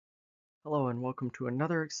Hello and welcome to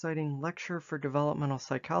another exciting lecture for developmental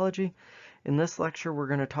psychology. In this lecture, we're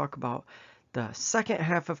going to talk about the second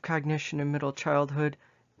half of cognition in middle childhood,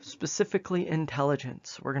 specifically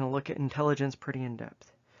intelligence. We're going to look at intelligence pretty in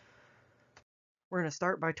depth. We're going to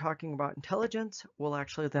start by talking about intelligence. We'll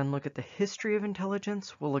actually then look at the history of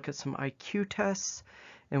intelligence. We'll look at some IQ tests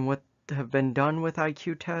and what have been done with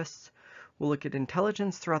IQ tests. We'll look at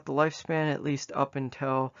intelligence throughout the lifespan, at least up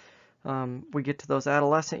until we get to those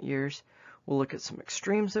adolescent years. We'll look at some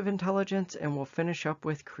extremes of intelligence, and we'll finish up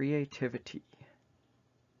with creativity.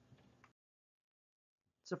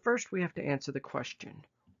 So first we have to answer the question,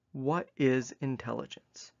 what is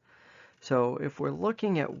intelligence? So if we're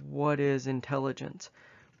looking at what is intelligence,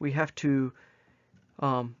 we have to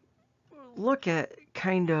look at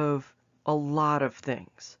kind of a lot of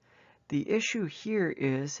things. The issue here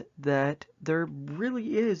is that there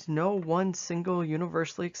really is no one single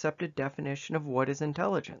universally accepted definition of what is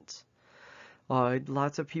intelligence.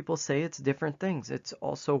 Lots of people say it's different things. It's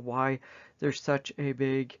also why there's such a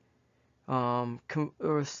big,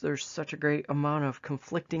 there's such a great amount of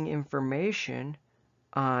conflicting information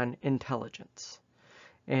on intelligence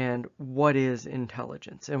and what is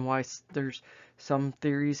intelligence, and why there's some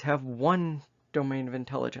theories have one domain of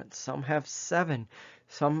intelligence, some have 7,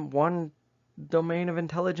 one domain of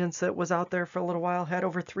intelligence that was out there for a little while had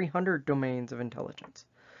over 300 domains of intelligence.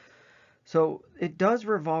 So it does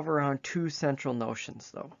revolve around 2 central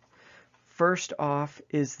notions though. First off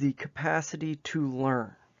is the capacity to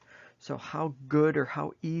learn. So how good or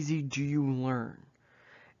how easy do you learn?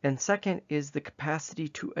 And second is the capacity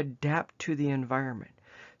to adapt to the environment.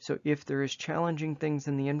 So if there is challenging things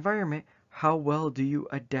in the environment, how well do you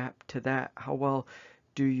adapt to that? How well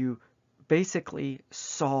do you basically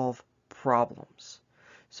solve problems?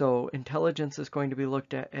 So intelligence is going to be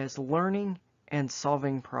looked at as learning and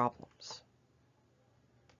solving problems.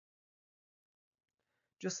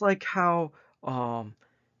 Just like how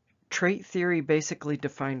trait theory basically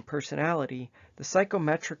defined personality, the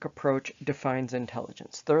psychometric approach defines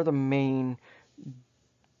intelligence. They're the main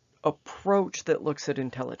approach that looks at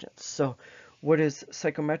intelligence. So what is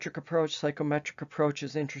psychometric approach? Psychometric approach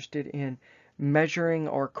is interested in measuring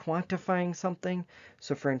or quantifying something.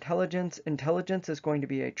 So for intelligence, intelligence is going to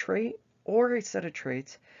be a trait or a set of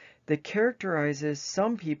traits that characterizes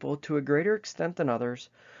some people to a greater extent than others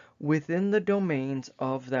within the domains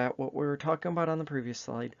of that, what we were talking about on the previous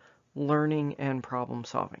slide, learning and problem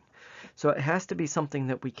solving. So it has to be something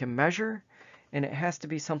that we can measure, and it has to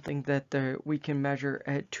be something that we can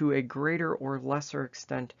measure to a greater or lesser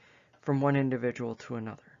extent from one individual to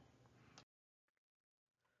another.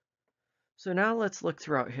 So now let's look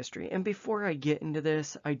throughout history. And before I get into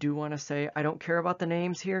this, I do want to say I don't care about the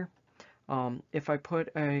names here. If I put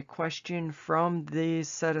a question from these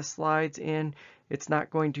set of slides in, it's not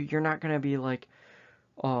going to, you're not going to be like,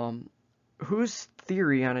 whose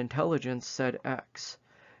theory on intelligence said X?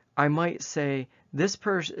 I might say this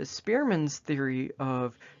person, Spearman's theory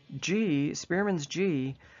of G, Spearman's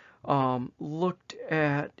G, looked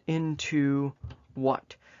into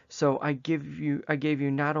what? So I gave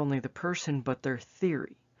you not only the person but their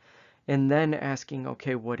theory, and then asking,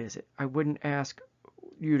 okay, what is it? I wouldn't ask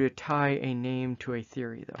you to tie a name to a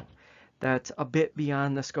theory though. That's a bit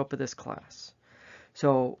beyond the scope of this class.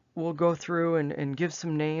 So we'll go through and give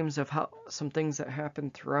some names of some things that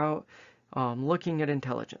happened throughout looking at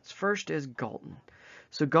intelligence. First is Galton.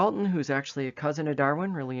 So Galton, who's actually a cousin of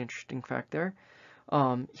Darwin, really interesting fact there,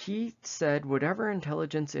 he said whatever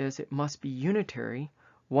intelligence is, it must be unitary,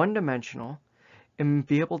 one-dimensional, and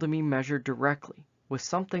be able to be measured directly with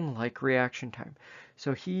something like reaction time.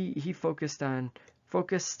 So he focused on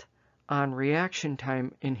reaction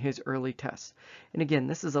time in his early tests. And again,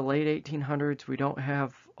 this is the late 1800s. We don't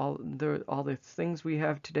have all the things we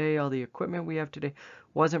have today, all the equipment we have today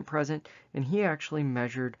wasn't present, and he actually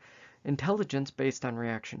measured intelligence based on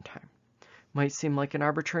reaction time. Might seem like an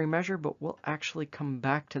arbitrary measure, but we'll actually come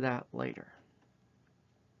back to that later.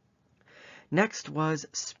 Next was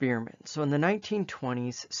Spearman. So in the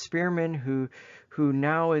 1920s, Spearman, who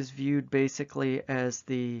now is viewed basically as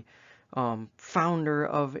the founder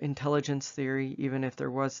of intelligence theory, even if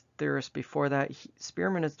there was theorists before that,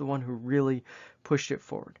 Spearman is the one who really pushed it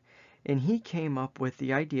forward. And he came up with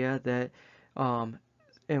the idea that,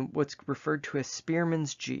 and what's referred to as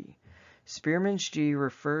Spearman's G. Spearman's G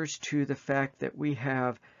refers to the fact that we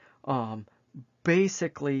have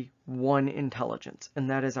basically one intelligence, and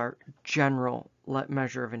that is our general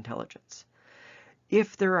measure of intelligence.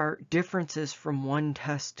 If there are differences from one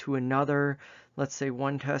test to another, let's say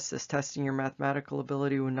one test is testing your mathematical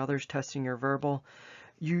ability, another's testing your verbal,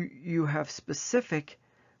 you have specific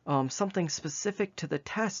something specific to the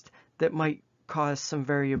test that might cause some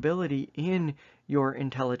variability in your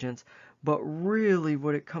intelligence, but really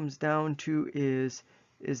what it comes down to is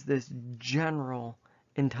this general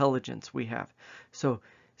intelligence we have. So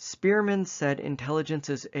Spearman said intelligence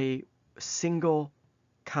is a single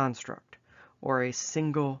construct or a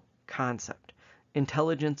single concept.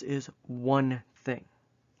 Intelligence is one thing.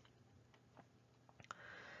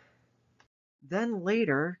 Then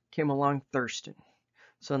later came along Thurston.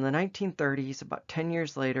 So in the 1930s, about 10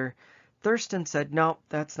 years later, Thurston said, no,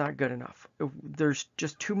 that's not good enough. There's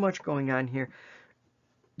just too much going on here.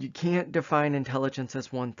 You can't define intelligence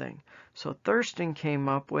as one thing. So Thurston came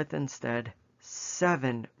up with instead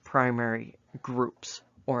 7 primary groups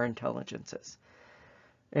or intelligences.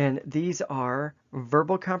 And these are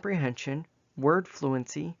verbal comprehension, word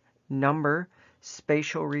fluency, number,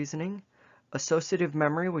 spatial reasoning, associative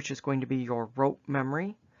memory, which is going to be your rote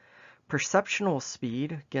memory, perceptual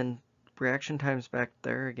speed, again, reaction times back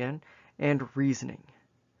there again, and reasoning.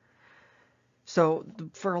 So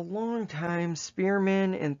for a long time,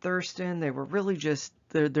 Spearman and Thurston, they were really just,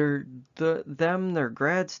 their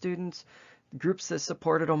grad students, groups that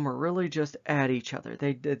supported them were really just at each other.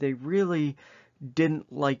 They really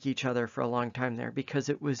didn't like each other for a long time there because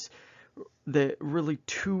it was the really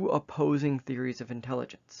two opposing theories of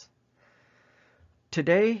intelligence.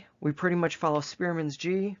 Today, we pretty much follow Spearman's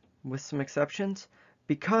G, with some exceptions,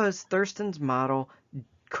 because Thurston's model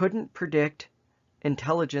couldn't predict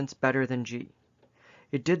intelligence better than G.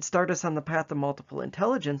 It did start us on the path of multiple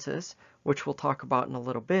intelligences, which we'll talk about in a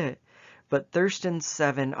little bit, but Thurston's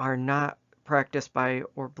 7 are not practiced by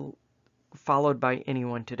or followed by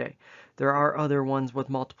anyone today. There are other ones with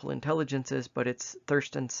multiple intelligences, but it's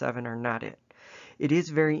Thurston's 7 are not it. It is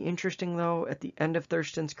very interesting, though, at the end of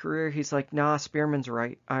Thurston's career, he's like, nah, Spearman's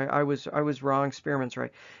right. I was wrong, Spearman's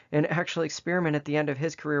right. And actually, Spearman at the end of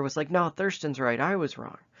his career was like, no, Thurston's right, I was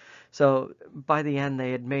wrong. So by the end,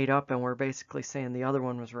 they had made up and were basically saying the other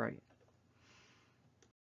one was right.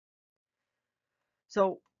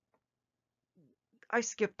 So I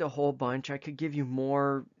skipped a whole bunch. I could give you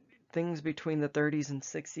more things between the 30s and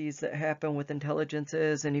 60s that happen with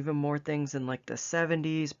intelligences and even more things in like the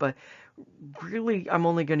 70s, but really I'm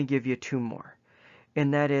only going to give you 2 more.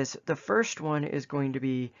 And that is, the first one is going to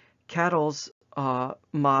be Cattell's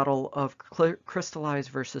model of crystallized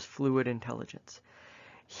versus fluid intelligence.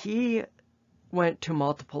 He went to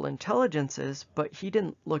multiple intelligences, but he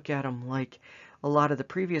didn't look at them like a lot of the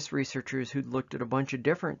previous researchers who'd looked at a bunch of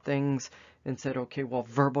different things and said, okay, well,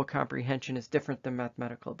 verbal comprehension is different than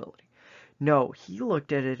mathematical ability. No, he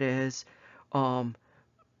looked at it as a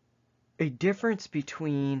difference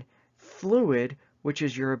between fluid, which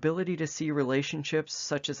is your ability to see relationships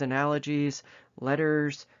such as analogies,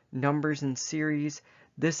 letters, numbers, and series.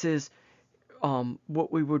 This is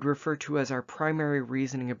what we would refer to as our primary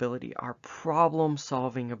reasoning ability, our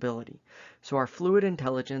problem-solving ability. So our fluid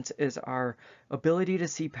intelligence is our ability to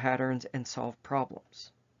see patterns and solve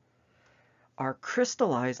problems. Our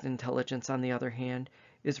crystallized intelligence, on the other hand,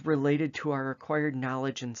 is related to our acquired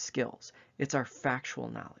knowledge and skills. It's our factual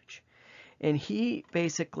knowledge. And he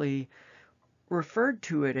basically referred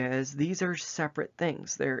to it as these are separate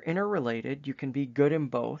things. They're interrelated. You can be good in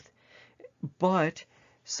both, but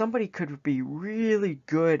somebody could be really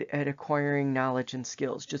good at acquiring knowledge and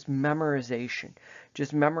skills, just memorization,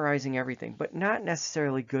 just memorizing everything, but not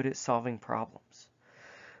necessarily good at solving problems.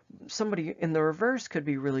 Somebody in the reverse could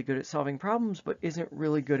be really good at solving problems, but isn't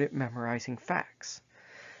really good at memorizing facts.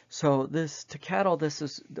 So to Cattell, this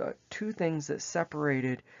is the 2 things that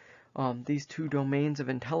separated these 2 domains of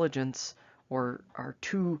intelligence, or our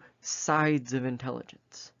 2 sides of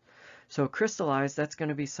intelligence. So crystallized, that's going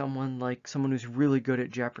to be someone who's really good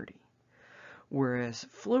at Jeopardy. Whereas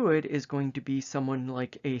fluid is going to be someone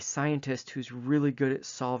like a scientist who's really good at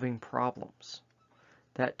solving problems.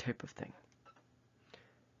 That type of thing.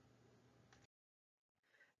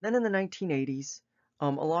 Then in the 1980s,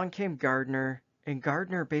 along came Gardner, and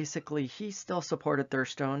Gardner basically, he still supported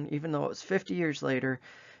Thurston, even though it was 50 years later.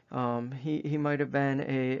 He might have been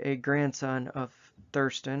a grandson of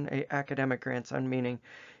Thurston, a academic grandson, meaning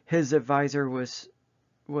his advisor was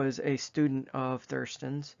a student of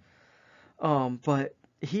Thurston's. But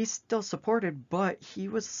he still supported, but he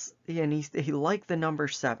liked the number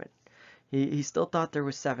 7. He still thought there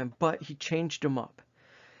was 7, but he changed them up,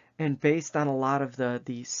 and based on a lot of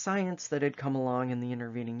the science that had come along in the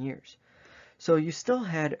intervening years. So you still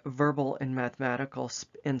had verbal and mathematical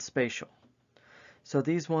and spatial. So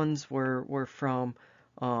these ones were from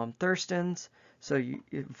Thurston's. So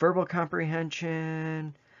verbal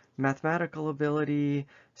comprehension, mathematical ability,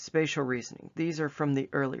 spatial reasoning. These are from the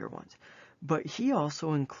earlier ones. But he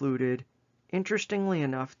also included, interestingly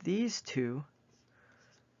enough, these two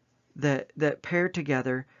that pair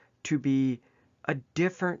together to be a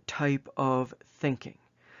different type of thinking.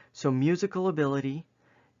 So musical ability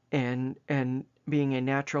and being a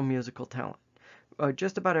natural musical talent.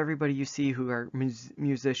 Just about everybody you see who are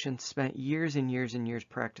musicians spent years and years and years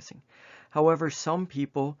practicing. However, some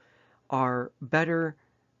people are better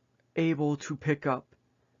able to pick up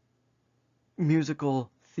musical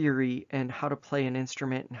theory and how to play an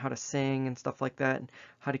instrument and how to sing and stuff like that and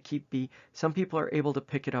how to keep beat. Some people are able to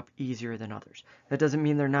pick it up easier than others. That doesn't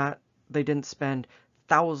mean they didn't spend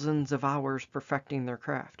thousands of hours perfecting their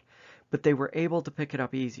craft, but they were able to pick it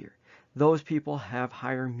up easier. Those people have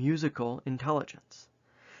higher musical intelligence.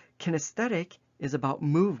 Kinesthetic is about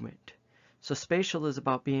movement. So spatial is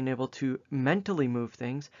about being able to mentally move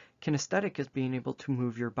things. Kinesthetic is being able to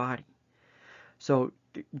move your body. So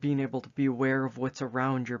being able to be aware of what's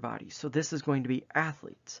around your body. So this is going to be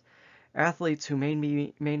athletes. Athletes who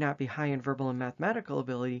may not be high in verbal and mathematical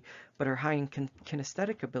ability, but are high in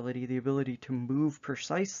kinesthetic ability, the ability to move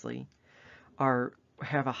precisely,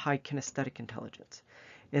 have a high kinesthetic intelligence.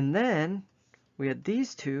 And then we had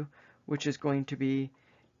these two, which is going to be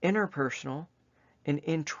interpersonal and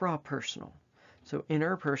intrapersonal. So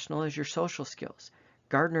interpersonal is your social skills.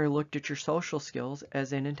 Gardner looked at your social skills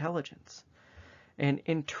as an intelligence. And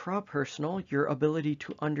intrapersonal, your ability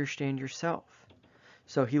to understand yourself.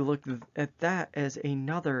 So he looked at that as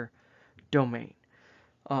another domain.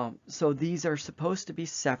 So these are supposed to be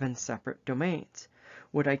 7 separate domains.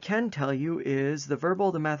 What I can tell you is the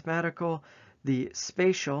verbal, the mathematical, the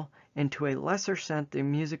spatial, and to a lesser extent the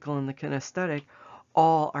musical and the kinesthetic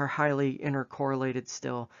all are highly intercorrelated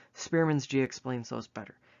still. Spearman's G explains those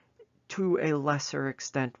better. To a lesser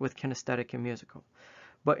extent with kinesthetic and musical.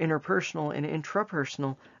 But interpersonal and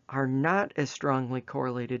intrapersonal are not as strongly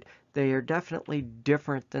correlated. They are definitely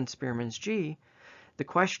different than Spearman's G. The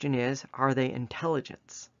question is, are they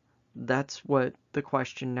intelligence? That's what the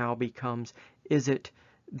question now becomes. Is it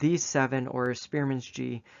these 7 or is Spearman's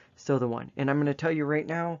G still the one? And I'm going to tell you right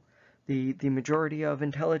now, the majority of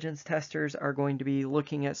intelligence testers are going to be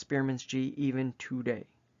looking at Spearman's G even today.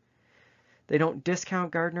 They don't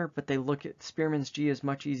discount Gardner, but they look at Spearman's G as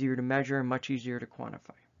much easier to measure and much easier to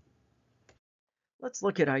quantify. Let's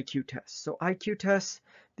look at IQ tests. So IQ tests,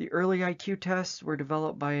 the early IQ tests were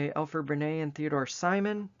developed by Alfred Binet and Theodore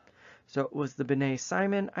Simon. So it was the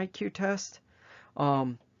Binet-Simon IQ test.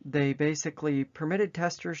 They basically permitted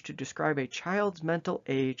testers to describe a child's mental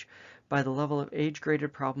age by the level of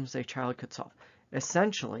age-graded problems a child could solve.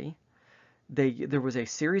 Essentially, there was a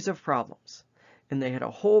series of problems, and they had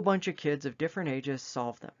a whole bunch of kids of different ages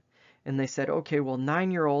solve them. And they said, okay, well,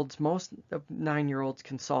 most 9-year-olds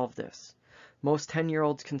can solve this. Most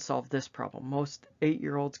 10-year-olds can solve this problem. Most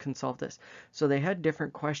 8-year-olds can solve this. So they had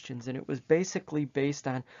different questions, and it was basically based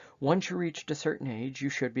on once you reached a certain age, you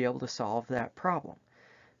should be able to solve that problem.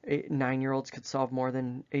 9-year-olds could solve more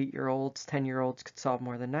than 8-year-olds. 10-year-olds could solve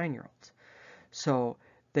more than 9-year-olds. So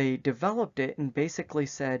they developed it and basically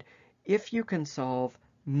said, if you can solve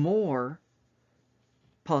more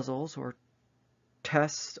puzzles or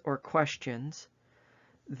tests or questions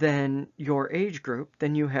than your age group,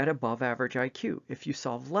 then you had above average IQ. If you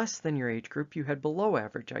solved less than your age group, you had below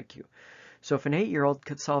average IQ. So if an 8-year-old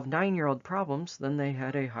could solve 9-year-old problems, then they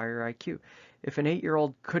had a higher IQ. If an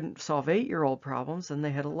 8-year-old couldn't solve 8-year-old problems, then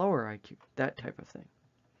they had a lower IQ, that type of thing.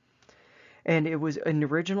 And it was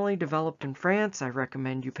originally developed in France. I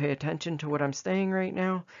recommend you pay attention to what I'm saying right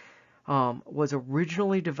now. Was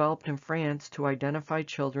originally developed in France to identify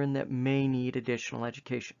children that may need additional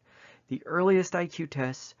education. The earliest IQ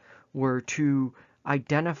tests were to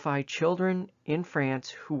identify children in France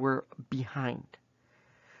who were behind,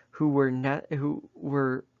 who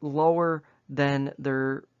were lower than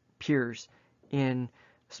their peers in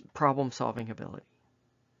problem-solving ability.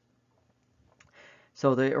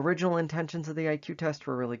 So the original intentions of the IQ test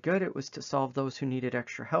were really good. It was to solve those who needed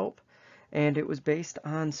extra help. And it was based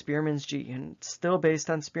on Spearman's G, and it's still based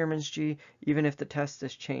on Spearman's G, even if the test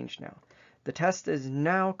has changed now. The test is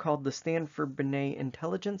now called the Stanford Binet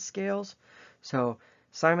Intelligence Scales. So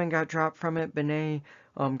Simon got dropped from it. Binet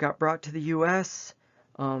got brought to the U.S.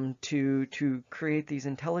 To create these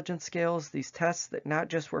intelligence scales, these tests that not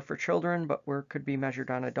just were for children, but could be measured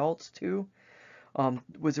on adults too.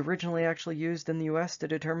 Was originally actually used in the U.S. to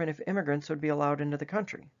determine if immigrants would be allowed into the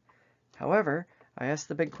country. However, I asked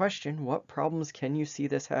the big question, what problems can you see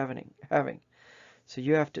this having? So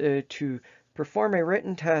you have to perform a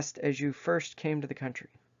written test as you first came to the country.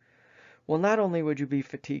 Well, not only would you be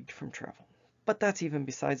fatigued from travel, but that's even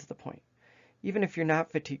besides the point. Even if you're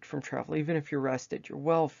not fatigued from travel, even if you're rested, you're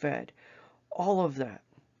well fed, all of that,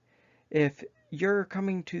 if you're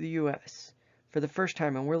coming to the US for the first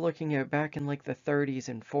time, and we're looking at back in like the 30s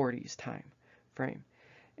and 40s time frame,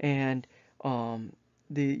 and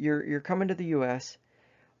you're coming to the US,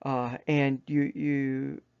 and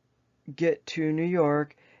you get to New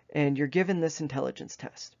York, and you're given this intelligence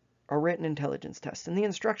test, a written intelligence test, and the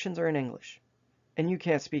instructions are in English, and you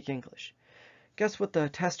can't speak English. Guess what the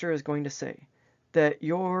tester is going to say? That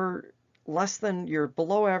you're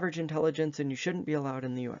below average intelligence and you shouldn't be allowed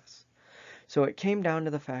in the US. So it came down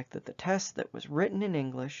to the fact that the test that was written in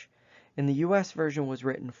English, and the US version was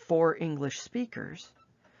written for English speakers,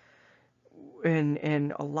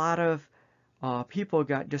 and a lot of people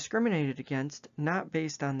got discriminated against, not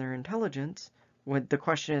based on their intelligence. When the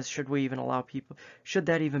question is, should we even allow people, should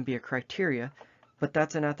that even be a criteria? But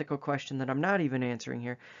that's an ethical question that I'm not even answering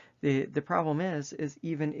here. The problem is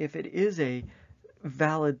even if it is a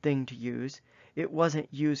valid thing to use, it wasn't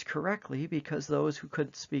used correctly because those who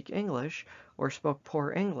couldn't speak English or spoke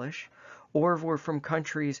poor English, or were from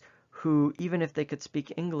countries who, even if they could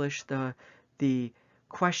speak English, the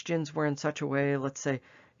questions were in such a way, let's say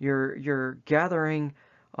you're gathering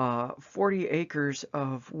 40 acres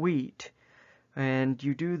of wheat, and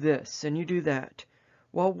you do this and you do that.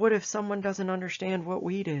 Well, what if someone doesn't understand what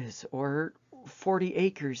wheat is or 40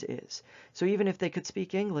 acres is? So even if they could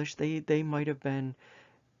speak English, they might have been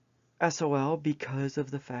SOL because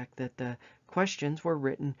of the fact that the questions were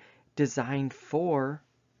written, designed for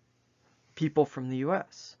people from the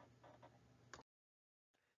US.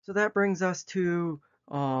 So that brings us to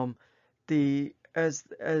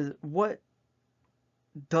what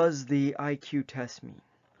does the IQ test mean?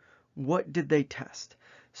 What did they test?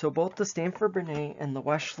 So both the Stanford-Binet and the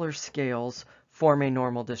Wechsler scales form a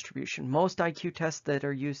normal distribution. Most IQ tests that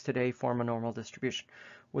are used today form a normal distribution.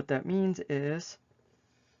 What that means is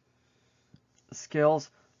the scales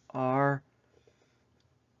are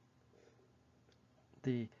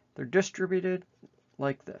they're distributed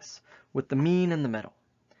like this, with the mean in the middle,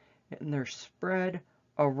 and they're spread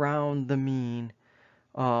around the mean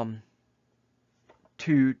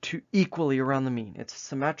to equally around the mean. It's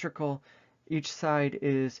symmetrical. Each side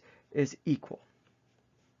is equal.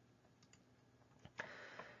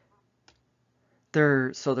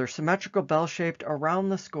 They're symmetrical, bell-shaped around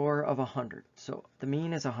the score of 100. So the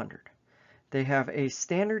mean is 100. They have a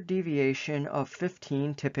standard deviation of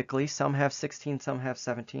 15 typically. Some have 16, some have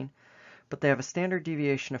 17, but they have a standard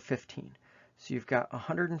deviation of 15. So you've got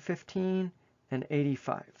 115 and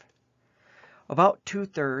 85. About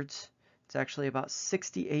 2/3, it's actually about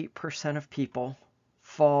 68% of people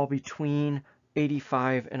fall between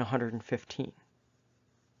 85 and 115.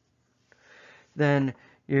 Then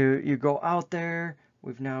you go out there,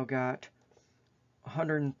 we've now got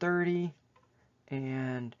 130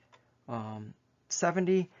 and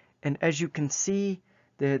 70, and as you can see,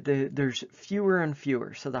 there's fewer and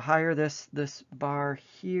fewer. So the higher this bar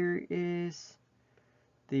here is,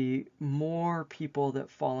 the more people that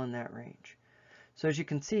fall in that range. So as you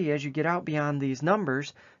can see, as you get out beyond these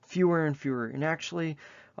numbers, fewer and fewer. And actually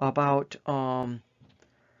about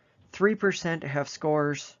 3% have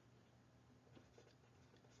scores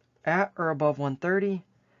at or above 130,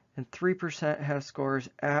 and 3% have scores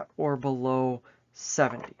at or below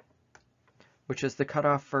 70, which is the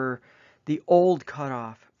cutoff for the old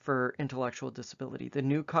cutoff for intellectual disability. The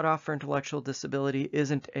new cutoff for intellectual disability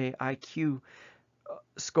isn't a IQ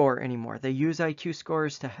score anymore. They use IQ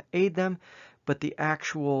scores to aid them, but the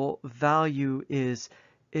actual value is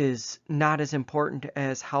not as important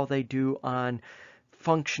as how they do on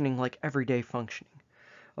functioning, like everyday functioning.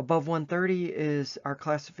 Above 130 is our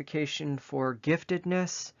classification for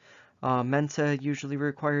giftedness. Mensa usually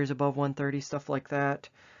requires above 130, stuff like that.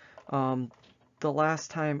 The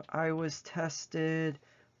last time I was tested,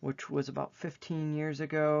 which was about 15 years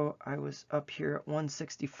ago, I was up here at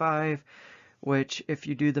 165, which if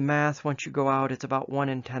you do the math, once you go out, it's about 1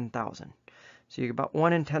 in 10,000. So you're about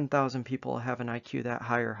 1 in 10,000 people have an IQ that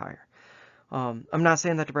high or higher. I'm not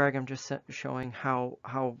saying that to brag, I'm just showing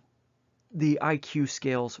how the IQ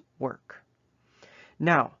scales work.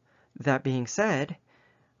 Now, that being said,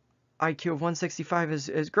 IQ of 165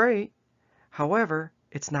 is great. However,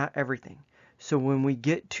 it's not everything. So when we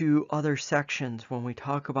get to other sections, when we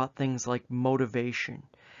talk about things like motivation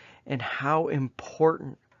and how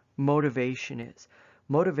important motivation is,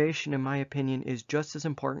 motivation, in my opinion, is just as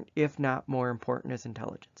important, if not more important, as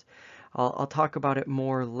intelligence. I'll talk about it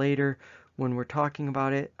more later when we're talking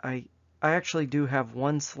about it. I actually do have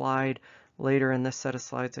one slide later in this set of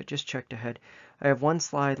slides. I just checked ahead. I have one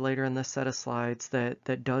slide later in this set of slides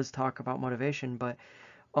that does talk about motivation, but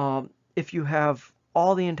if you have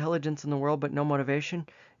all the intelligence in the world but no motivation,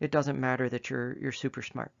 it doesn't matter that you're super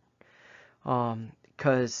smart.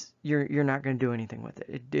 Because you're not going to do anything with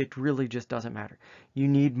it. It really just doesn't matter. You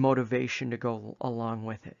need motivation to go along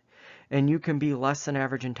with it. And you can be less than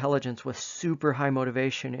average intelligence with super high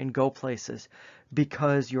motivation and go places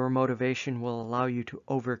because your motivation will allow you to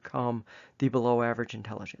overcome the below average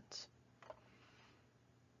intelligence.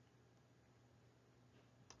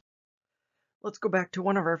 Let's go back to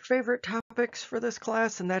one of our favorite topics for this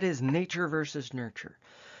class, and that is nature versus nurture.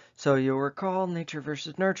 So you'll recall nature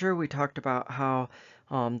versus nurture. We talked about how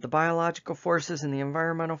the biological forces and the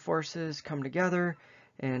environmental forces come together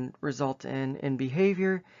and result in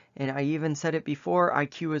behavior. And I even said it before,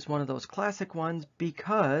 IQ is one of those classic ones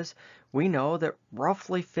because we know that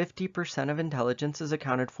roughly 50% of intelligence is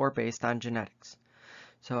accounted for based on genetics.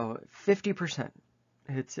 So 50%.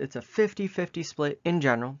 It's a 50-50 split in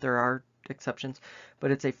general. There are exceptions,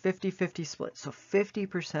 but it's a 50-50 split. So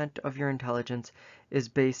 50% of your intelligence is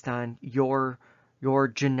based on your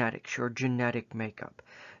genetics, your genetic makeup.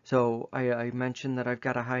 So I mentioned that I've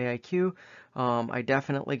got a high IQ. I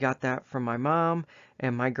definitely got that from my mom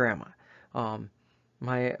and my grandma.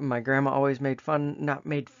 My grandma always not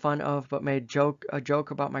made fun of, but made a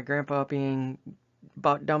joke about my grandpa being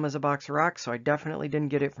about dumb as a box of rocks. So I definitely didn't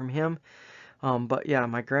get it from him. But yeah,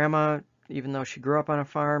 my grandma, even though she grew up on a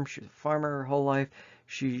farm, she was a farmer her whole life,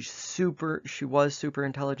 she was super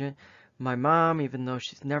intelligent. My mom, even though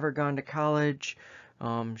she's never gone to college,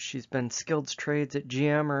 she's been skilled trades at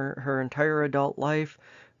GM her entire adult life,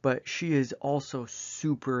 but she is also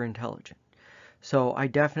super intelligent. So I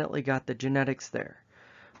definitely got the genetics there,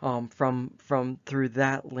 from through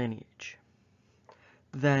that lineage.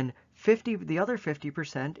 Then the other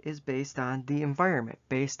 50% is based on the environment,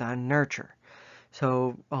 based on nurture.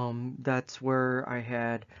 So that's where I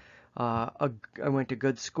had I went to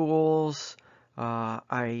good schools.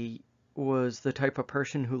 I was the type of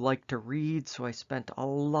person who liked to read, so I spent a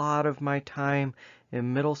lot of my time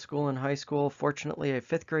in middle school and high school. Fortunately, a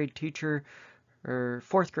fourth grade teacher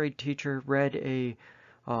read a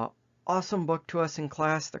awesome book to us in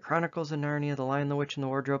class, The Chronicles of Narnia, The Lion, the Witch, and the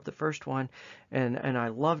Wardrobe, the first one, and I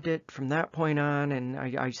loved it from that point on, and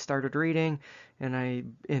I started reading,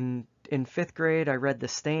 and in fifth grade, I read The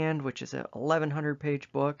Stand, which is a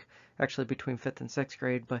 1,100-page book, actually between fifth and sixth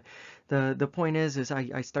grade, but the point is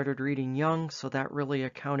I started reading young, so that really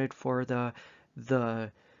accounted for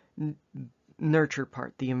the nurture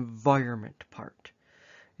part, the environment part.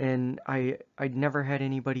 And I'd never had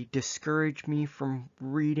anybody discourage me from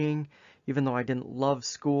reading, even though I didn't love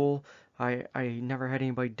school. I never had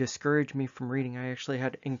anybody discourage me from reading. I actually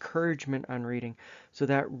had encouragement on reading, so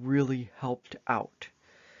that really helped out.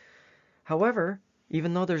 However,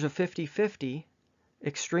 even though there's a 50-50,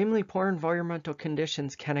 extremely poor environmental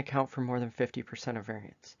conditions can account for more than 50% of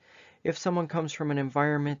variance. If someone comes from an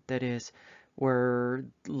environment that is where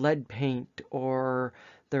lead paint, or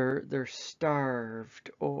they're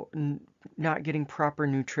starved, or not getting proper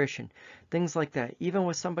nutrition, things like that, even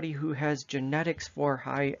with somebody who has genetics for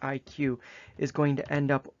high IQ, is going to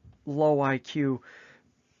end up low IQ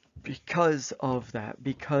because of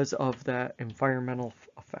that environmental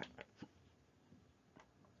effect.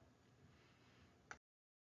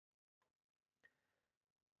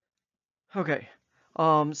 Okay,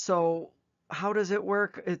 so how does it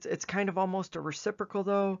work? It's kind of almost a reciprocal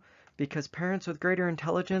though, because parents with greater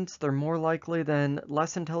intelligence, they're more likely than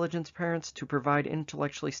less intelligent parents to provide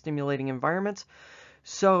intellectually stimulating environments.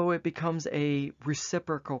 So it becomes a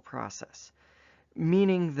reciprocal process,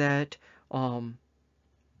 meaning that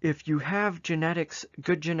if you have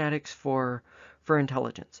good genetics for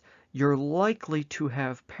intelligence, you're likely to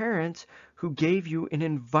have parents who gave you an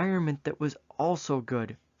environment that was also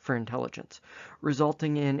good for intelligence,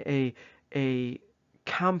 resulting in a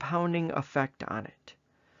compounding effect on it.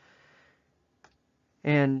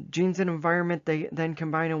 And genes and environment, they then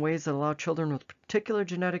combine in ways that allow children with particular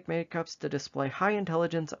genetic makeups to display high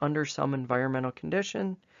intelligence under some environmental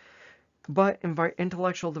condition. But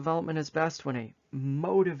intellectual development is best when a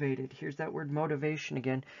motivated, here's that word motivation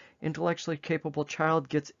again, intellectually capable child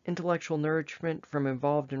gets intellectual nourishment from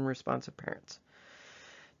involved and responsive parents.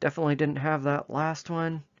 Definitely didn't have that last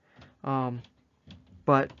one,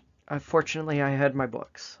 but fortunately I had my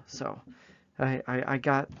books, so I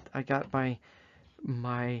got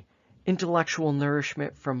my intellectual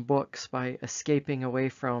nourishment from books by escaping away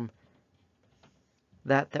from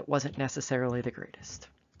that wasn't necessarily the greatest.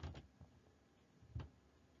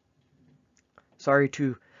 Sorry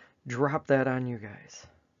to drop that on you guys.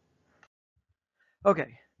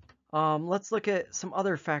 Okay, let's look at some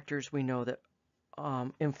other factors we know that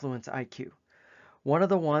influence IQ. One of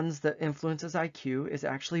the ones that influences IQ is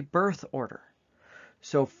actually birth order.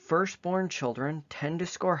 So firstborn children tend to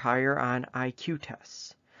score higher on IQ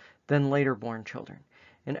tests than later born children.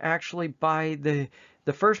 And actually by the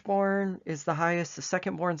firstborn is the highest, the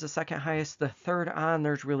secondborn is the second highest, the third on,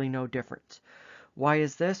 there's really no difference. Why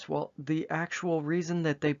is this? Well, the actual reason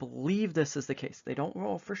that they believe this is the case, they don't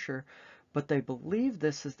know for sure, but they believe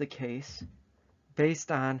this is the case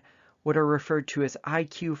based on what are referred to as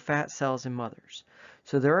IQ fat cells in mothers.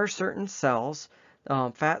 So there are certain cells,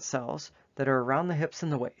 fat cells, that are around the hips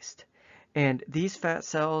and the waist. And these fat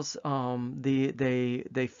cells,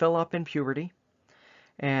 they fill up in puberty,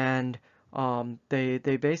 and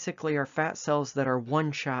they basically are fat cells that are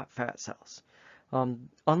one-shot fat cells.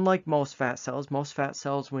 Unlike most fat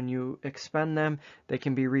cells, when you expend them, they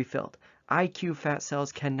can be refilled. IQ fat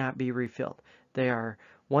cells cannot be refilled. They are,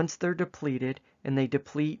 once they're depleted, and they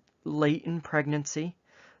deplete late in pregnancy,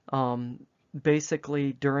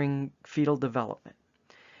 basically during fetal development.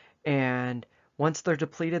 And once they're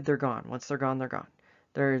depleted, they're gone. Once they're gone, they're gone.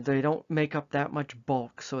 They don't make up that much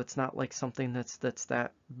bulk, so it's not like something that's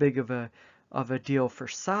that big of a deal for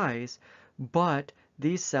size. But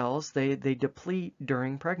these cells, they deplete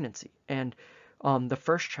during pregnancy, and the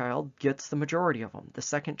first child gets the majority of them. The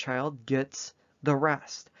second child gets the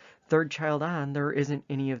rest. Third child on, there isn't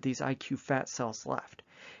any of these IQ fat cells left.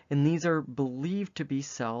 And these are believed to be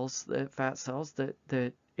cells, fat cells,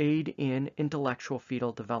 that aid in intellectual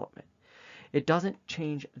fetal development. It doesn't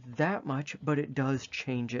change that much, but it does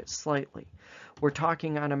change it slightly. We're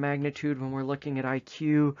talking on a magnitude when we're looking at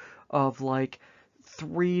IQ of like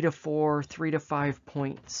 3 to 4, 3 to 5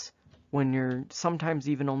 points, when you're sometimes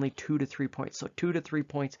even only 2 to 3 points. So 2 to 3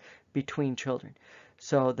 points between children.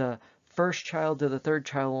 So the first child to the third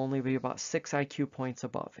child will only be about 6 IQ points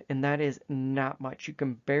above. And that is not much. You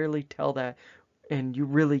can barely tell that, and you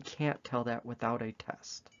really can't tell that without a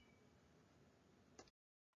test.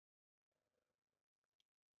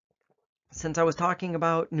 Since I was talking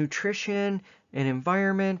about nutrition and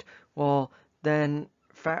environment, well, then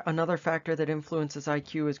another factor that influences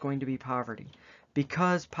IQ is going to be poverty.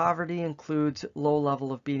 Because poverty includes low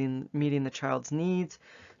level of meeting the child's needs,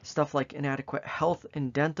 stuff like inadequate health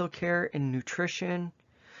and dental care and nutrition,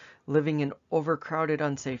 living in overcrowded,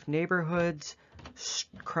 unsafe neighborhoods,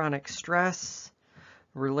 chronic stress,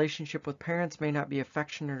 relationship with parents may not be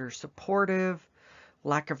affectionate or supportive,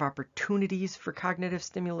 lack of opportunities for cognitive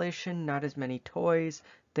stimulation, not as many toys,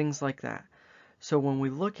 things like that. So when we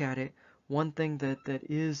look at it, one thing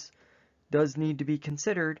that does need to be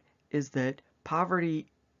considered is that poverty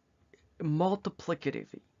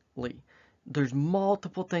multiplicatively, there's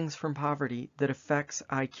multiple things from poverty that affects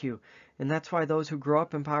IQ. And that's why those who grow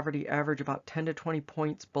up in poverty average about 10 to 20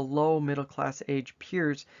 points below middle class age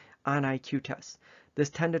peers on IQ tests. This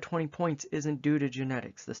 10 to 20 points isn't due to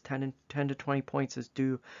genetics. This 10 to 20 points is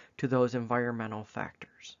due to those environmental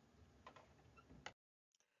factors.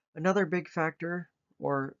 Another big factor,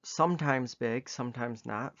 or sometimes big, sometimes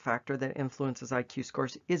not, factor that influences IQ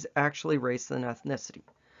scores is actually race and ethnicity.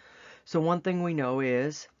 So one thing we know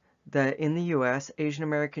is that in the US, Asian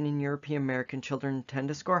American and European American children tend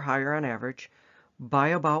to score higher on average by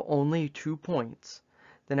about only 2 points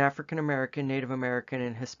than African American, Native American,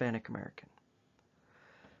 and Hispanic American.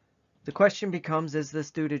 The question becomes, is this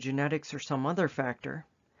due to genetics or some other factor?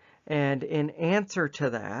 And in answer to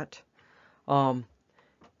that,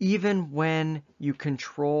 even when you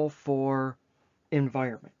control for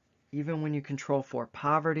environment, even when you control for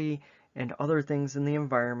poverty and other things in the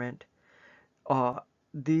environment,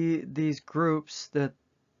 these groups, that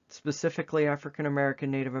specifically African American,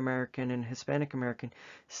 Native American, and Hispanic American,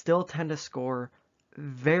 still tend to score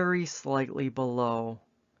very slightly below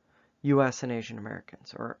U.S. and Asian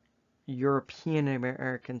Americans, or European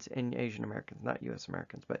Americans and Asian Americans, not U.S.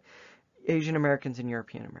 Americans, but Asian Americans and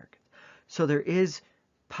European Americans. So there is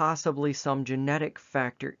possibly some genetic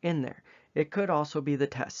factor in there. It could also be the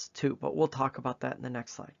tests too, but we'll talk about that in the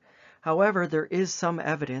next slide. However, there is some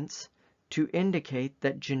evidence to indicate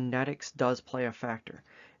that genetics does play a factor,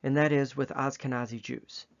 and that is with Ashkenazi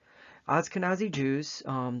Jews. Ashkenazi Jews,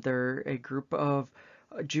 they're a group of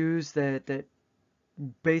Jews that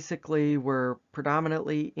basically were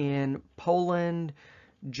predominantly in Poland,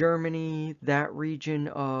 Germany, that region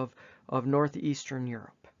of northeastern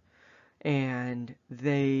Europe. And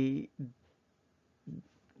they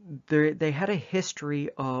had a history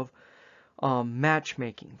of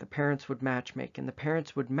matchmaking. The parents would matchmake, and the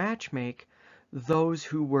parents would matchmake those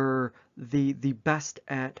who were the best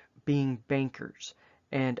at being bankers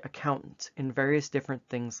and accountants and various different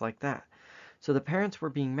things like that. So the parents were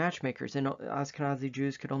being matchmakers, and Ashkenazi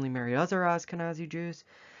Jews could only marry other Ashkenazi Jews.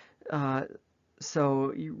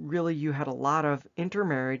 So you had a lot of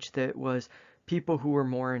intermarriage that was people who were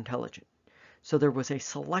more intelligent. So there was a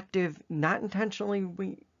selective, not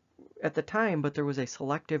intentionally at the time, but there was a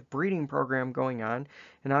selective breeding program going on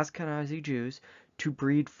in Ashkenazi Jews to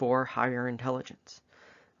breed for higher intelligence.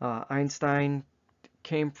 Einstein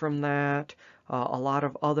came from that. A lot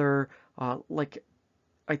of other, like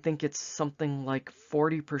I think it's something like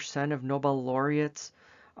 40% of Nobel laureates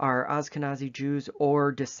are Ashkenazi Jews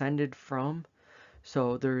or descended from.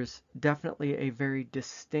 So there's definitely a very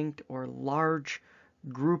distinct or large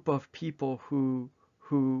group of people who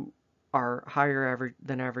are higher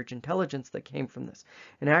than average intelligence that came from this.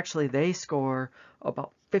 And actually they score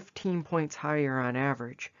about 15 points higher on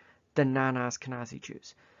average than non-Ashkenazi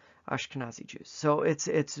Jews. Ashkenazi Jews. So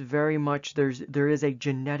it's very much there is a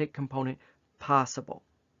genetic component possible.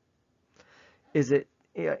 Is it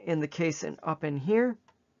in the case up in here?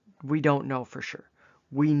 We don't know for sure.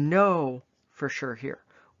 We know for sure here.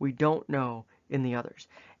 We don't know in the others.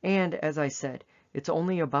 And as I said, it's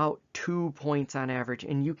only about 2 points on average,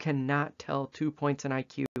 and you cannot tell 2 points in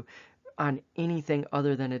IQ on anything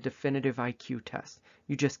other than a definitive IQ test.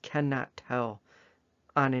 You just cannot tell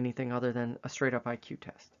on anything other than a straight up IQ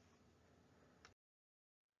test.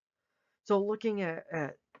 So looking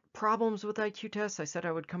at problems with IQ tests, I said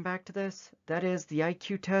I would come back to this. That is, the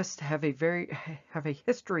IQ tests have a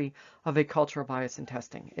history of a cultural bias in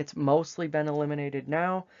testing. It's mostly been eliminated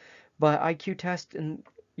now, but IQ tests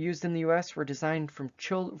used in the U.S. were designed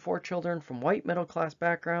for children from white middle class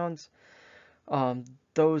backgrounds.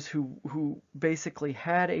 Those who basically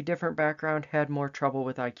had a different background had more trouble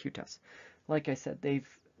with IQ tests. Like I said, they've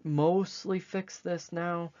mostly fixed this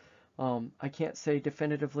now. I can't say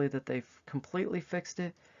definitively that they've completely fixed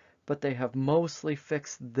it, but they have mostly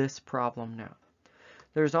fixed this problem now.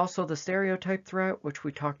 There's also the stereotype threat, which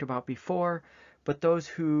we talked about before, but those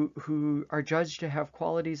who are judged to have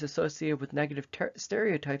qualities associated with negative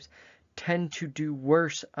stereotypes tend to do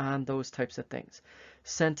worse on those types of things.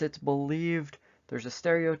 Since it's believed there's a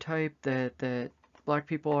stereotype that black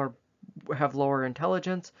people have lower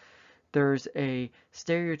intelligence, there's a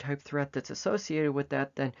stereotype threat that's associated with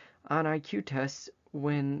that, then on IQ tests,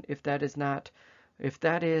 if that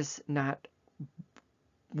is not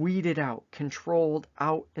weeded out, controlled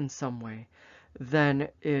out in some way, then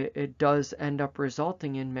it does end up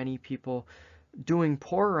resulting in many people doing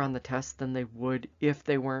poorer on the test than they would if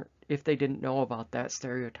they didn't know about that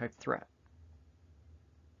stereotype threat.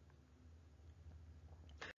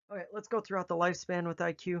 Okay, let's go throughout the lifespan with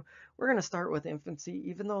IQ. We're going to start with infancy.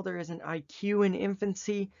 Even though there is an IQ in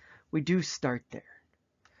infancy, we do start there.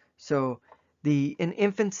 So in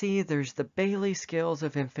infancy, there's the Bayley Scales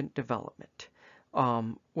of Infant Development,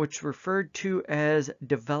 which referred to as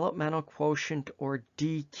developmental quotient or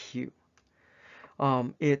DQ.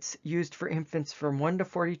 It's used for infants from 1 to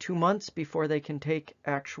 42 months before they can take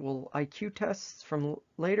actual IQ tests from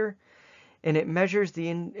later. And it measures the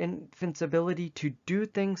infant's ability to do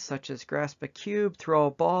things such as grasp a cube, throw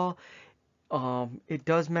a ball. It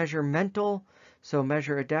does measure mental, so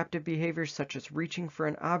measure adaptive behaviors such as reaching for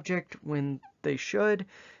an object when they should.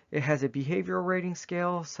 It has a behavioral rating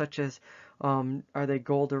scale such as are they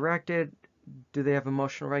goal-directed, do they have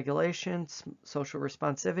emotional regulation, social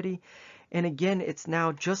responsivity. And again, it's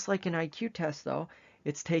now just like an IQ test though,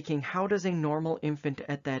 it's taking how does a normal infant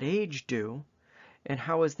at that age do, and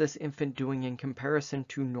how is this infant doing in comparison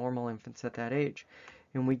to normal infants at that age.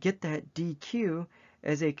 And we get that DQ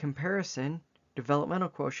as a comparison, developmental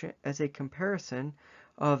quotient, as a comparison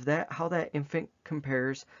of how that infant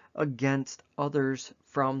compares against others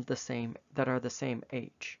that are the same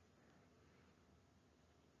age.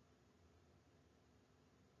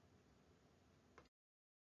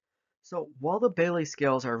 So while the Bayley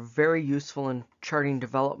scales are very useful in charting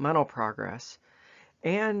developmental progress,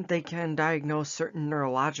 and they can diagnose certain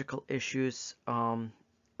neurological issues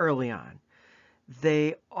early on,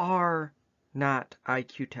 they are not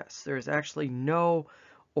IQ tests. There's actually no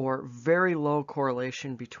or very low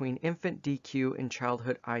correlation between infant DQ and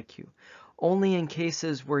childhood IQ. Only in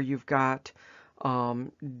cases where you've got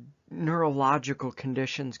neurological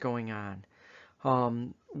conditions going on,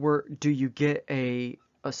 do you get a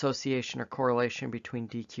association or correlation between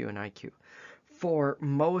DQ and IQ. For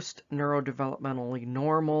most neurodevelopmentally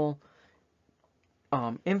normal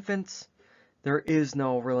infants, there is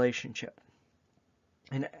no relationship.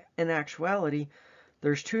 And in actuality,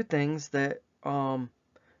 there's two things that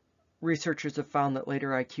researchers have found that later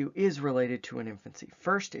IQ is related to in infancy.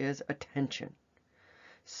 First is attention.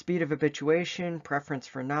 Speed of habituation, preference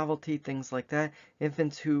for novelty, things like that.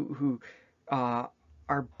 Infants who are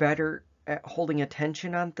better at holding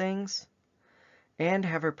attention on things and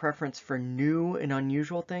have a preference for new and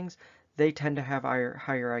unusual things, they tend to have higher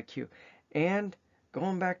IQ. And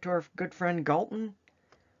going back to our good friend Galton,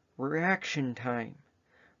 reaction time.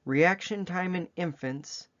 Reaction time in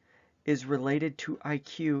infants is related to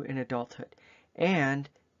IQ in adulthood. And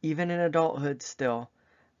even in adulthood still,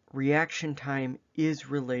 reaction time is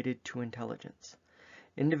related to intelligence.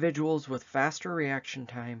 Individuals with faster reaction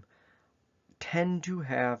time tend to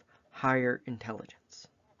have higher intelligence.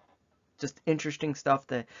 Just interesting stuff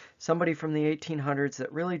that somebody from the 1800s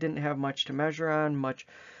that really didn't have much to measure on, much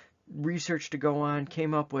research to go on,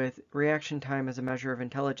 came up with reaction time as a measure of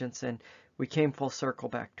intelligence, and we came full circle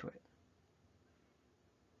back to it.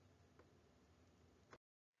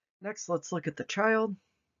 Next, let's look at the child.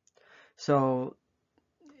 So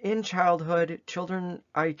in childhood, children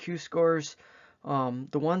IQ scores,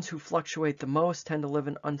 the ones who fluctuate the most tend to live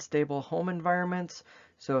in unstable home environments.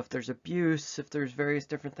 So if there's abuse, if there's various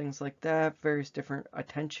different things like that, various different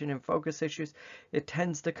attention and focus issues, it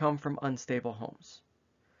tends to come from unstable homes.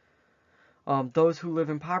 Those who live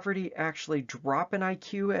in poverty actually drop in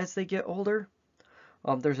IQ as they get older.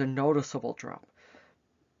 There's a noticeable drop.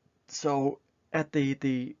 So at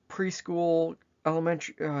the preschool,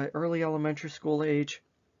 early elementary school age,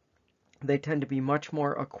 they tend to be much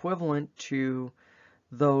more equivalent to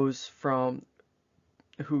those from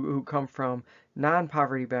who come from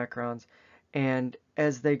non-poverty backgrounds, and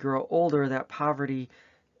as they grow older, that poverty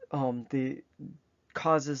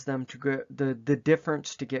causes them to get the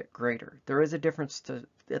difference to get greater. There is a difference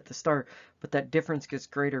at the start, but that difference gets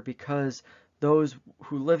greater because those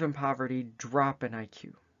who live in poverty drop in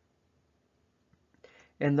IQ.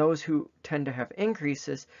 And those who tend to have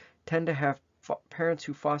increases tend to have parents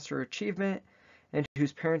who foster achievement and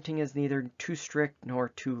whose parenting is neither too strict nor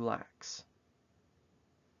too lax.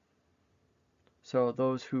 So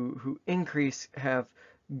those who increase have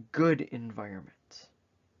good environments.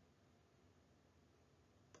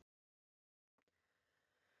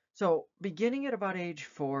 So beginning at about age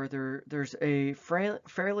 4, there's a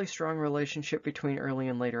fairly strong relationship between early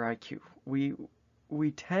and later IQ.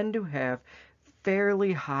 We tend to have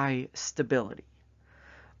fairly high stability.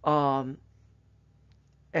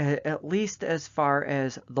 At least as far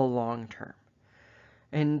as the long term.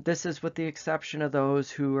 And this is with the exception of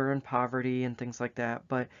those who are in poverty and things like that,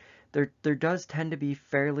 but there does tend to be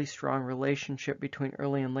fairly strong relationship between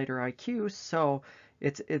early and later IQ, so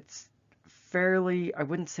it's fairly, I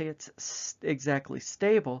wouldn't say it's exactly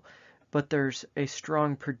stable, but there's a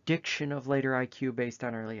strong prediction of later IQ based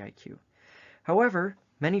on early IQ. However,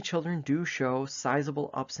 many children do show sizable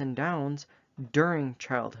ups and downs during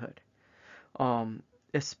childhood.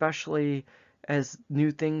 Especially as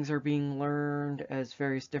new things are being learned, as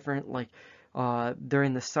various different, like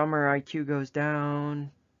during the summer IQ goes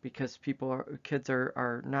down because kids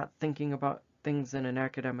are not thinking about things in an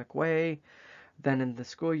academic way. Then in the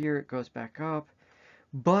school year it goes back up.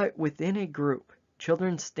 But within a group,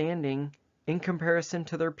 children standing in comparison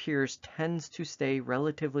to their peers tends to stay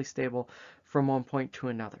relatively stable from one point to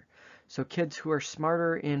another. So kids who are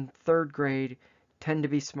smarter in 3rd grade tend to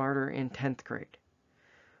be smarter in 10th grade.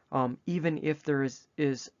 Even if there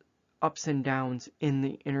is ups and downs in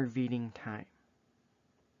the intervening time.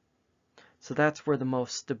 So that's where the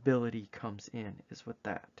most stability comes in, is with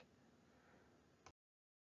that.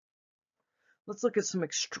 Let's look at some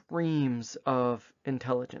extremes of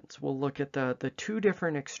intelligence. We'll look at the 2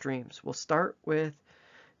 different extremes. We'll start with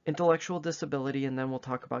intellectual disability, and then we'll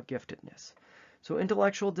talk about giftedness. So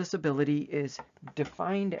intellectual disability is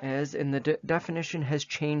defined as, and the definition has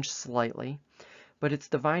changed slightly, but it's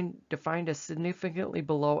defined as significantly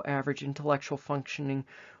below average intellectual functioning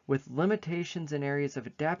with limitations in areas of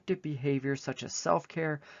adaptive behavior such as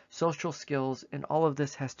self-care, social skills, and all of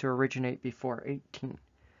this has to originate before 18.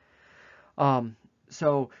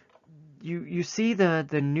 So you see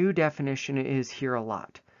the new definition is here a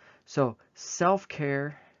lot. So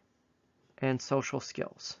self-care and social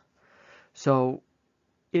skills. So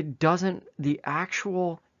the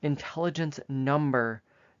actual intelligence number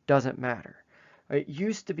doesn't matter. It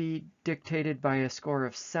used to be dictated by a score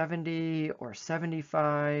of 70 or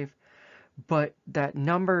 75, but that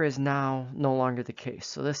number is now no longer the case.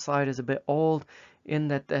 So this slide is a bit old in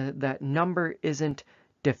that that number isn't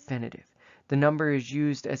definitive. The number is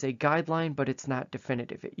used as a guideline, but it's not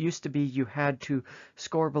definitive. It used to be you had to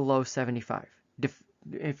score below 75.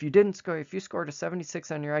 If you scored a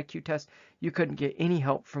 76 on your IQ test, you couldn't get any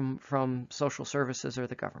help from social services or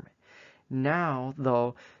the government. Now,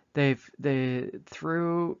 though,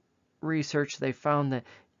 through research, they found that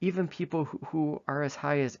even people who are as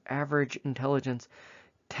high as average intelligence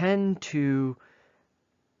tend to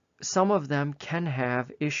some of them can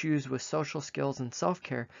have issues with social skills and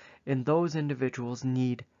self-care, and those individuals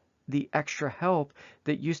need the extra help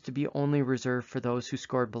that used to be only reserved for those who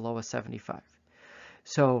scored below a 75.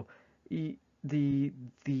 So the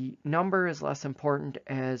number is less important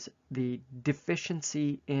as the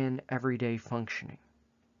deficiency in everyday functioning.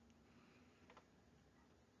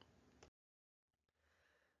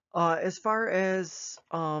 As far as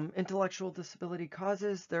intellectual disability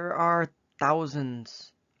causes, there are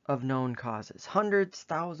thousands of known causes, hundreds,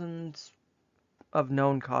 thousands of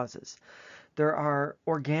known causes. There are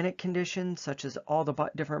organic conditions such as all the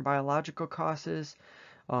different biological causes,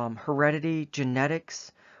 heredity,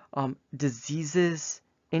 genetics, diseases,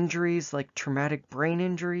 injuries like traumatic brain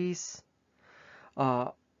injuries,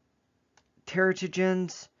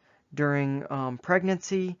 teratogens during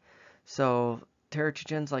pregnancy. So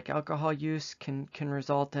teratogens like alcohol use can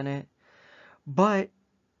result in it. But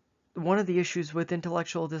one of the issues with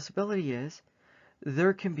intellectual disability is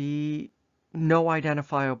there can be no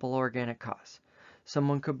identifiable organic cause.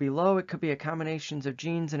 Someone could be low, it could be a combination of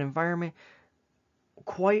genes and environment.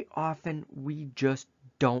 Quite often, we just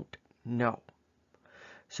don't know.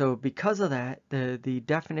 So because of that, the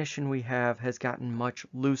definition we have has gotten much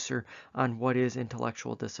looser on what is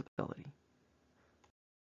intellectual disability.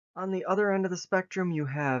 On the other end of the spectrum, you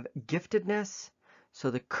have giftedness.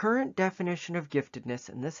 So the current definition of giftedness,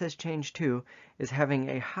 and this has changed too, is having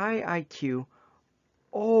a high IQ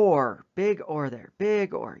or, big or there,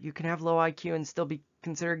 big or. You can have low IQ and still be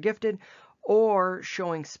considered gifted, or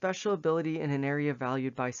showing special ability in an area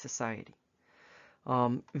valued by society.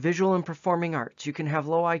 Visual and performing arts. You can have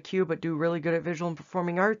low IQ but do really good at visual and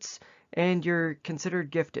performing arts, and you're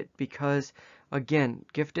considered gifted because, again,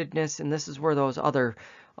 giftedness, and this is where those other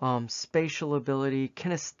spatial ability,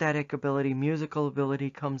 kinesthetic ability, musical ability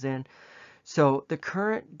comes in. So the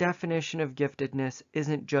current definition of giftedness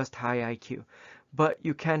isn't just high IQ, but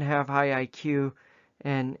you can have high IQ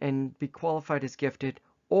and be qualified as gifted,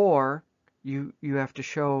 or you have to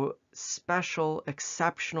show special,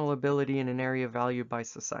 exceptional ability in an area valued by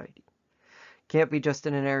society. Can't be just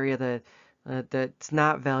in an area that's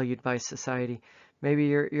not valued by society. Maybe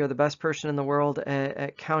you're the best person in the world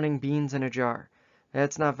at counting beans in a jar.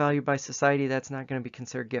 That's not valued by society. That's not going to be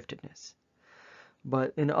considered giftedness.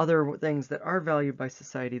 But in other things that are valued by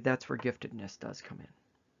society, that's where giftedness does come in.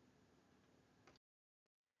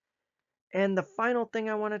 And the final thing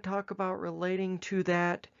I want to talk about relating to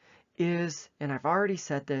that is, and I've already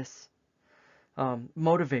said this,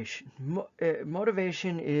 motivation.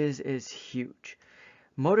 Motivation is huge.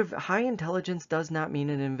 High intelligence does not mean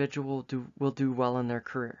an individual will do well in their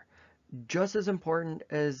career. Just as important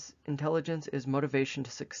as intelligence is motivation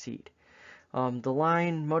to succeed. The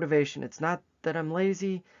line motivation, it's not that I'm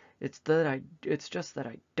lazy, it's just that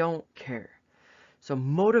I don't care. So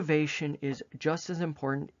motivation is just as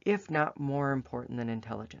important, if not more important than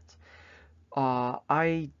intelligence.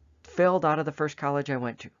 I failed out of the first college I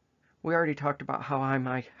went to. We already talked about how I'm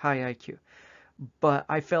high IQ, but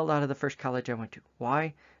I failed out of the first college I went to.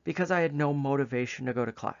 Why? Because I had no motivation to go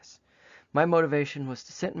to class. My motivation was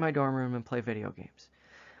to sit in my dorm room and play video games.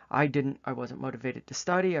 I wasn't motivated to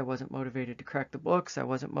study, I wasn't motivated to crack the books, I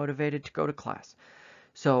wasn't motivated to go to class.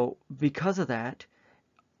 So because of that,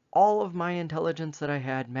 all of my intelligence that I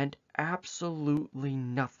had meant absolutely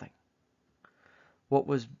nothing. What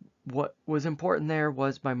was important there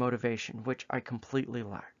was my motivation, which I completely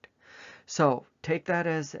lacked. So take that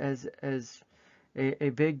as a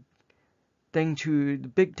big thing the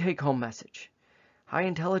big take-home message. High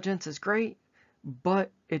intelligence is great,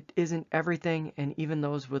 but it isn't everything, and even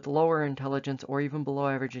those with lower intelligence or even below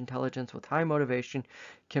average intelligence with high motivation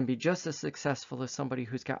can be just as successful as somebody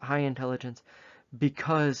who's got high intelligence,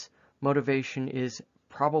 because motivation is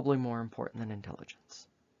probably more important than intelligence.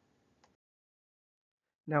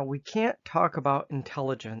 Now, we can't talk about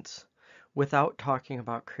intelligence without talking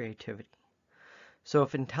about creativity. So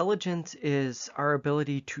if intelligence is our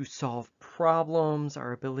ability to solve problems,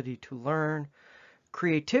 our ability to learn,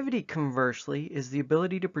 creativity, conversely, is the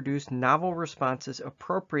ability to produce novel responses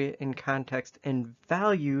appropriate in context and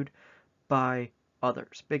valued by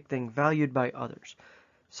others. Big thing, valued by others.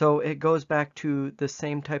 So it goes back to the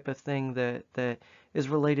same type of thing that is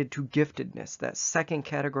related to giftedness, that second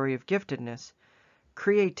category of giftedness.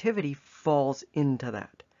 Creativity falls into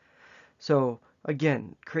that. So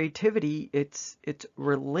again, creativity, it's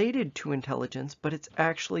related to intelligence, but it's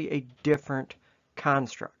actually a different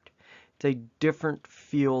construct. It's a different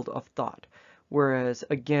field of thought. Whereas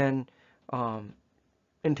again,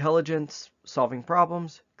 intelligence, solving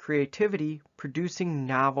problems, creativity, producing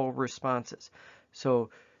novel responses. So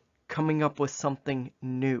coming up with something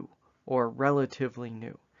new or relatively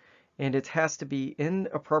new. and it has to be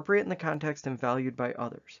appropriate in the context and valued by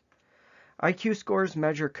others. IQ scores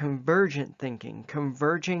measure convergent thinking,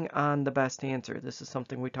 converging on the best answer. This is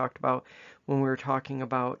something we talked about when we were talking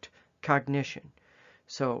about cognition.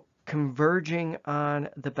 So converging on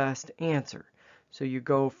the best answer. So you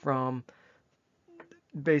go from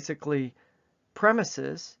basically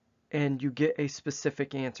premises and you get a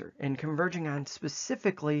specific answer, and converging on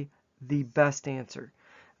specifically the best answer.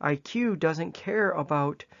 IQ doesn't care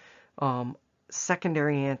about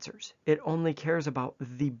secondary answers. It only cares about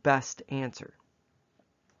the best answer.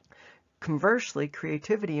 Conversely,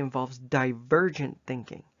 creativity involves divergent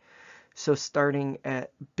thinking. So starting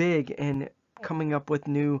at big and coming up with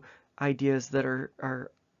new ideas that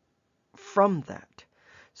are from that.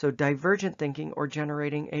 So divergent thinking, or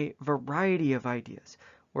generating a variety of ideas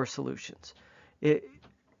or solutions.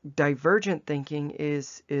 Divergent thinking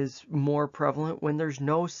is more prevalent when there's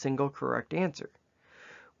no single correct answer.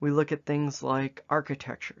 We look at things like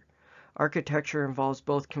architecture. Architecture involves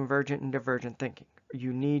both convergent and divergent thinking.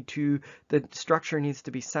 The structure needs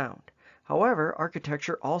to be sound. However,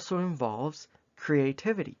 architecture also involves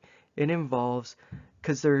creativity. It involves,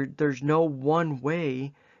 because there's no one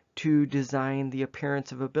way to design the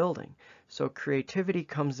appearance of a building. So creativity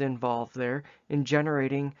comes involved there in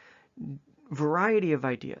generating variety of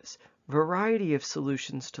ideas, variety of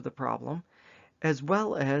solutions to the problem, as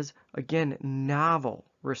well as, again, novel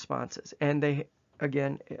responses. And it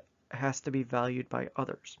has to be valued by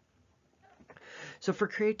others. So for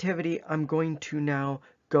creativity, I'm going to now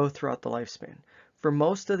go throughout the lifespan. For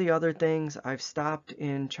most of the other things, I've stopped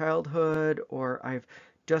in childhood, or I've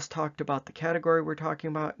just talked about the category we're talking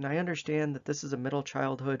about, and I understand that this is a middle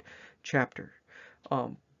childhood chapter.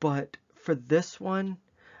 But for this one,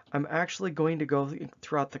 I'm actually going to go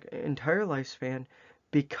throughout the entire lifespan,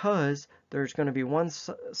 because there's going to be one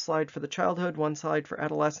slide for the childhood, one slide for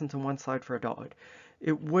adolescence, and one slide for adulthood.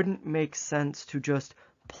 It wouldn't make sense to just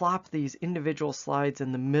plop these individual slides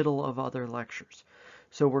in the middle of other lectures.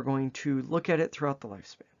 So we're going to look at it throughout the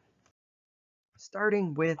lifespan.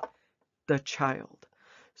 Starting with the child.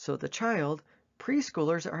 So the child,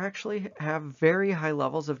 preschoolers have very high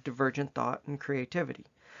levels of divergent thought and creativity.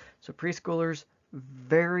 So preschoolers,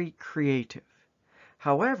 very creative.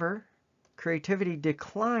 However, creativity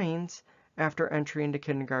declines after entry into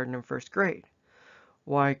kindergarten and first grade.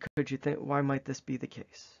 Why might this be the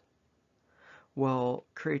case? Well,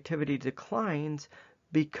 creativity declines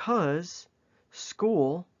because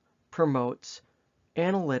school promotes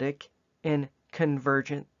analytic and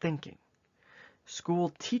convergent thinking.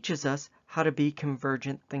 School teaches us how to be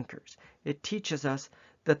convergent thinkers. It teaches us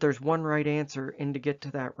that there's one right answer and to get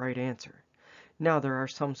to that right answer. Now, there are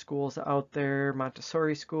some schools out there,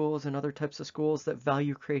 Montessori schools and other types of schools, that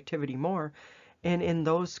value creativity more, and in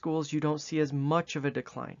those schools you don't see as much of a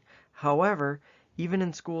decline. However, even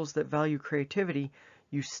in schools that value creativity,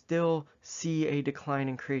 you still see a decline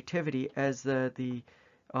in creativity as the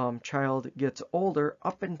child gets older,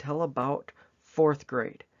 up until about 4th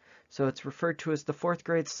grade. So it's referred to as the 4th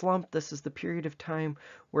grade slump. This is the period of time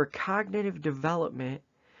where cognitive development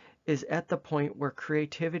is at the point where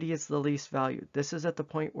creativity is the least valued. This is at the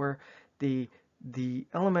point where the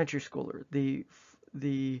elementary schooler,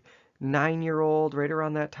 the 9-year-old, right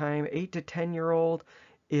around that time, 8 to 10-year-old,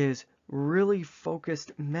 is really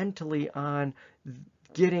focused mentally on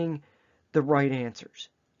getting the right answers,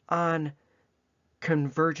 on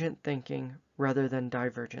convergent thinking rather than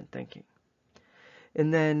divergent thinking.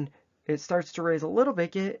 And then it starts to raise a little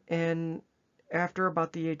bit, and after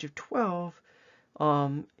about the age of 12,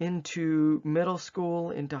 into middle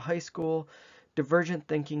school, into high school, divergent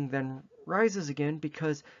thinking then rises again,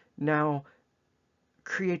 because now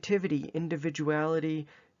creativity, individuality,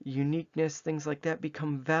 uniqueness, things like that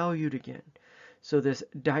become valued again. So this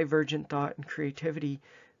divergent thought and creativity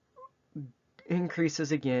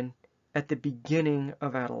increases again at the beginning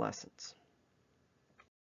of adolescence.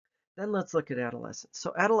 Then let's look at adolescence.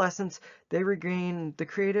 So adolescents, they regain the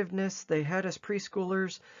creativeness they had as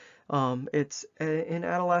preschoolers. It's in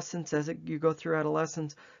adolescence, you go through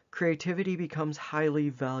adolescence, creativity becomes highly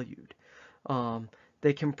valued.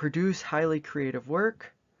 They can produce highly creative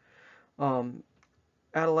work.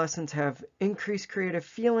 Adolescents have increased creative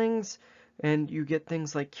feelings, and you get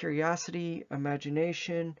things like curiosity,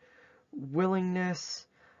 imagination, willingness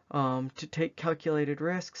to take calculated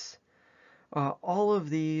risks. All of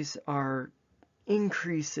these are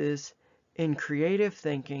increases in creative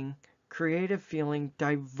thinking, creative feeling,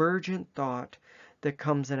 divergent thought that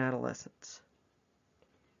comes in adolescence.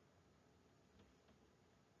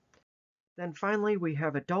 Then finally, we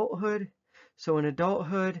have adulthood. So in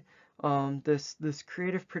adulthood, This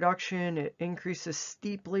creative production, it increases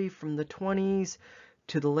steeply from the 20s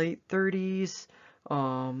to the late 30s.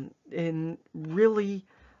 And really,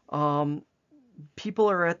 people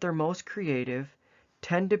are at their most creative,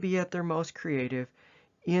 tend to be at their most creative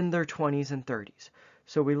in their 20s and 30s.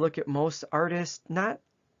 So we look at most artists, not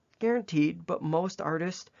guaranteed, but most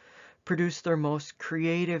artists produce their most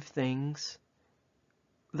creative things,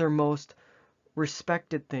 their most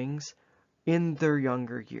respected things in their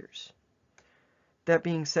younger years. That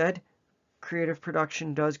being said, creative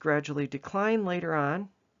production does gradually decline later on.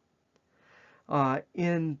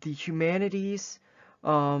 In the humanities,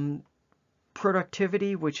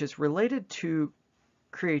 productivity, which is related to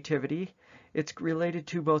creativity, it's related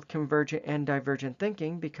to both convergent and divergent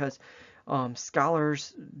thinking because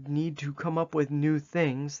scholars need to come up with new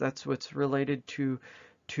things. That's what's related to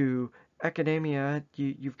academia.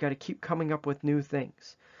 You've got to keep coming up with new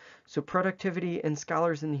things. So productivity in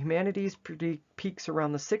scholars in the humanities peaks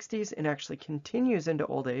around the 60s and actually continues into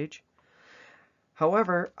old age.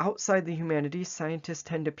 However, outside the humanities, scientists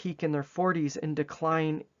tend to peak in their 40s and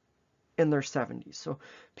decline in their 70s. So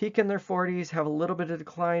peak in their 40s, have a little bit of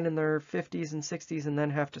decline in their 50s and 60s, and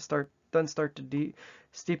then start to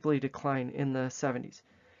steeply decline in the 70s.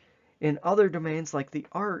 In other domains like the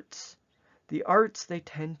arts, they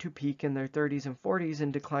tend to peak in their 30s and 40s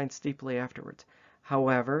and decline steeply afterwards.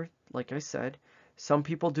 However, like I said, some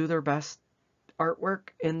people do their best artwork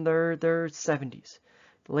in their 70s,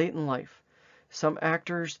 late in life. Some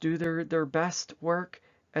actors do their best work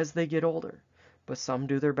as they get older, but some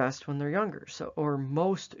do their best when they're younger. Or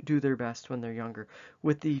most do their best when they're younger,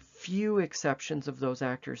 with the few exceptions of those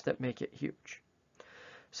actors that make it huge.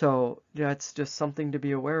 So that's just something to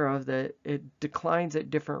be aware of, that it declines at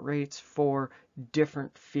different rates for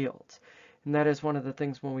different fields. And that is one of the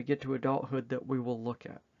things when we get to adulthood that we will look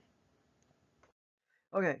at.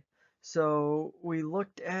 Okay, so we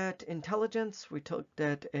looked at intelligence, we looked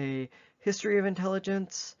at a history of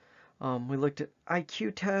intelligence, we looked at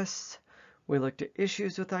IQ tests, we looked at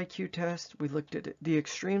issues with IQ tests, we looked at the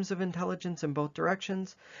extremes of intelligence in both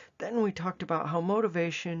directions, then we talked about how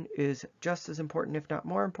motivation is just as important, if not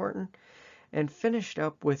more important, and finished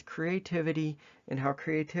up with creativity and how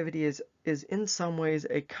creativity is in some ways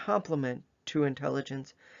a complement to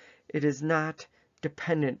intelligence. It is not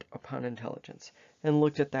dependent upon intelligence, and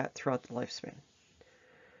looked at that throughout the lifespan.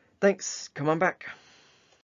 Thanks. Come on back.